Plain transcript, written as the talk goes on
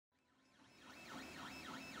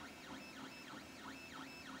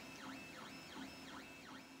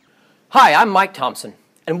Hi, I'm Mike Thompson,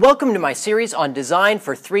 and welcome to my series on design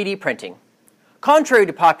for 3D printing. Contrary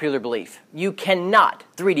to popular belief, you cannot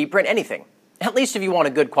 3D print anything, at least if you want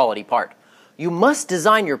a good quality part. You must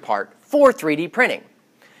design your part for 3D printing.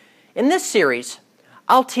 In this series,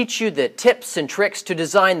 I'll teach you the tips and tricks to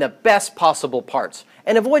design the best possible parts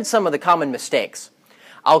and avoid some of the common mistakes.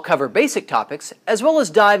 I'll cover basic topics as well as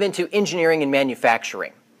dive into engineering and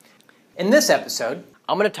manufacturing. In this episode,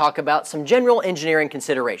 I'm going to talk about some general engineering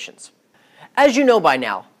considerations. As you know by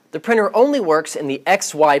now, the printer only works in the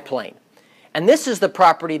XY plane, and this is the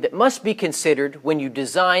property that must be considered when you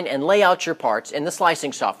design and lay out your parts in the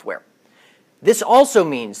slicing software. This also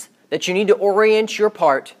means that you need to orient your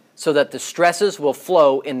part so that the stresses will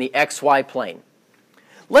flow in the XY plane.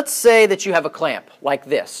 Let's say that you have a clamp like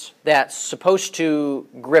this that's supposed to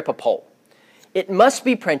grip a pole. It must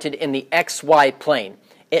be printed in the XY plane.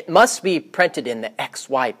 It must be printed in the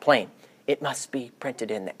XY plane. It must be printed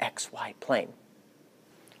in the XY plane.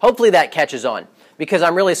 Hopefully that catches on, because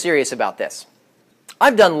I'm really serious about this.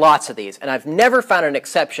 I've done lots of these, and I've never found an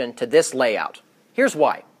exception to this layout. Here's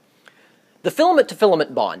why. The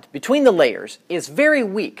filament-to-filament bond between the layers is very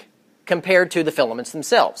weak compared to the filaments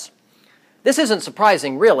themselves. This isn't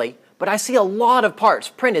surprising, really, but I see a lot of parts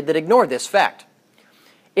printed that ignore this fact.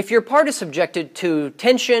 If your part is subjected to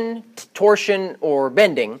tension, torsion, or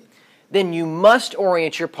bending, then you must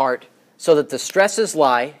orient your part so that the stresses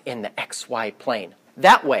lie in the XY plane.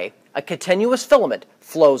 That way, a continuous filament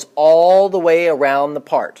flows all the way around the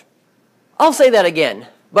part. I'll say that again,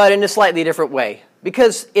 but in a slightly different way,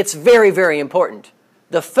 because it's very, very important.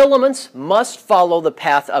 The filaments must follow the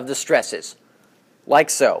path of the stresses,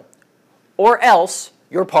 like so, or else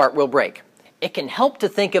your part will break. It can help to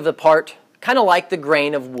think of the part kind of like the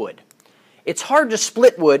grain of wood. It's hard to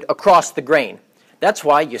split wood across the grain. That's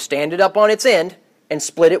why you stand it up on its end and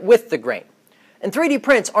split it with the grain. And 3D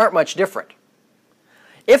prints aren't much different.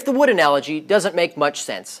 If the wood analogy doesn't make much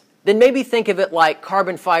sense, then maybe think of it like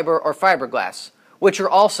carbon fiber or fiberglass, which are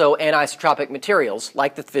also anisotropic materials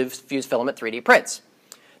like the fused filament 3D prints.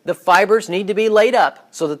 The fibers need to be laid up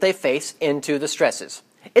so that they face into the stresses.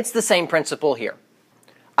 It's the same principle here.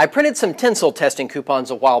 I printed some tensile testing coupons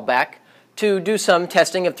a while back to do some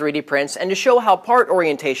testing of 3D prints and to show how part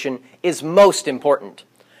orientation is most important.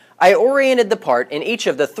 I oriented the part in each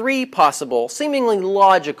of the three possible, seemingly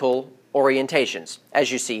logical orientations,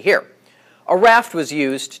 as you see here. A raft was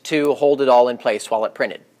used to hold it all in place while it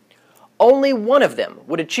printed. Only one of them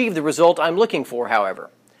would achieve the result I'm looking for,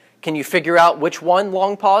 however. Can you figure out which one,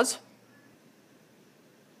 long pause?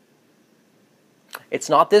 It's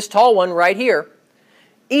not this tall one right here.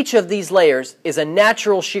 Each of these layers is a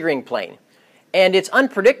natural shearing plane, and it's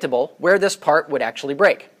unpredictable where this part would actually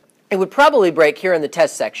break. It would probably break here in the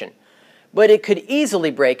test section, but it could easily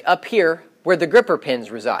break up here where the gripper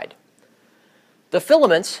pins reside. The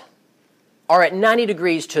filaments are at 90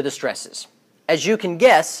 degrees to the stresses. As you can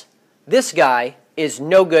guess, this guy is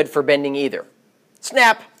no good for bending either.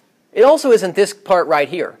 Snap! It also isn't this part right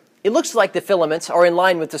here. It looks like the filaments are in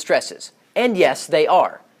line with the stresses. And yes, they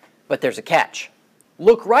are. But there's a catch.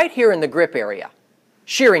 Look right here in the grip area.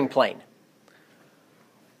 Shearing plane.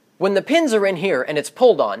 When the pins are in here and it's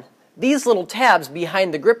pulled on, these little tabs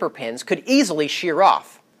behind the gripper pins could easily shear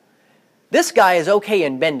off. This guy is okay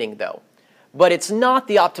in bending though, but it's not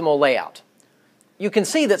the optimal layout. You can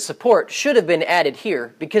see that support should have been added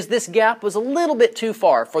here because this gap was a little bit too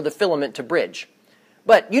far for the filament to bridge.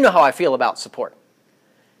 But you know how I feel about support.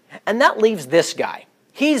 And that leaves this guy.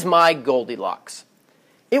 He's my Goldilocks.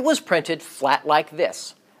 It was printed flat like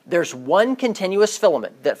this. There's one continuous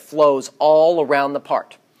filament that flows all around the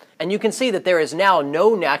part. And you can see that there is now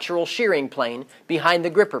no natural shearing plane behind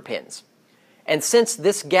the gripper pins. And since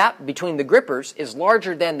this gap between the grippers is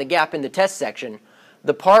larger than the gap in the test section,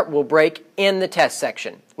 the part will break in the test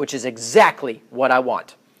section, which is exactly what I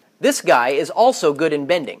want. This guy is also good in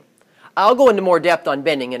bending. I'll go into more depth on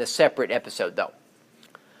bending in a separate episode though.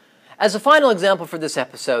 As a final example for this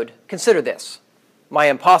episode, consider this, my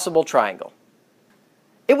impossible triangle.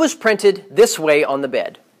 It was printed this way on the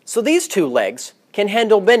bed, so these two legs can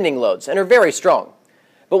handle bending loads and are very strong.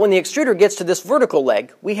 But when the extruder gets to this vertical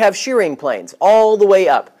leg, we have shearing planes all the way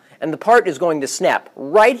up, and the part is going to snap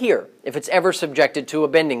right here if it's ever subjected to a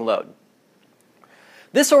bending load.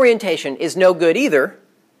 This orientation is no good either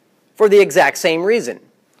for the exact same reason.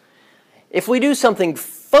 If we do something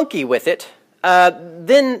funky with it,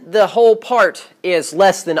 then the whole part is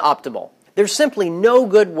less than optimal. There's simply no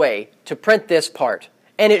good way to print this part,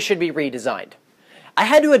 and it should be redesigned. I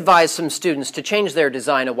had to advise some students to change their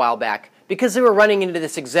design a while back because they were running into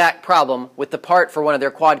this exact problem with the part for one of their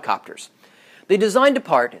quadcopters. They designed a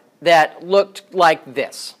part that looked like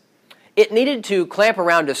this. It needed to clamp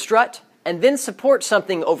around a strut and then support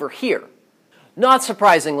something over here. Not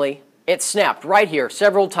surprisingly, it snapped right here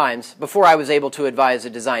several times before I was able to advise a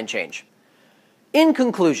design change. In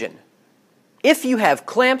conclusion, if you have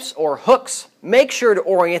clamps or hooks, make sure to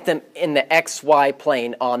orient them in the XY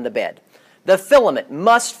plane on the bed. The filament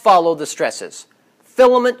must follow the stresses.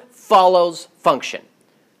 Filament follows function.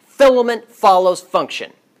 Filament follows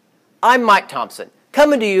function. I'm Mike Thompson,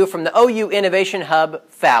 coming to you from the OU Innovation Hub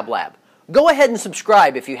Fab Lab. Go ahead and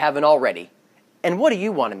subscribe if you haven't already. And what do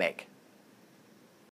you want to make?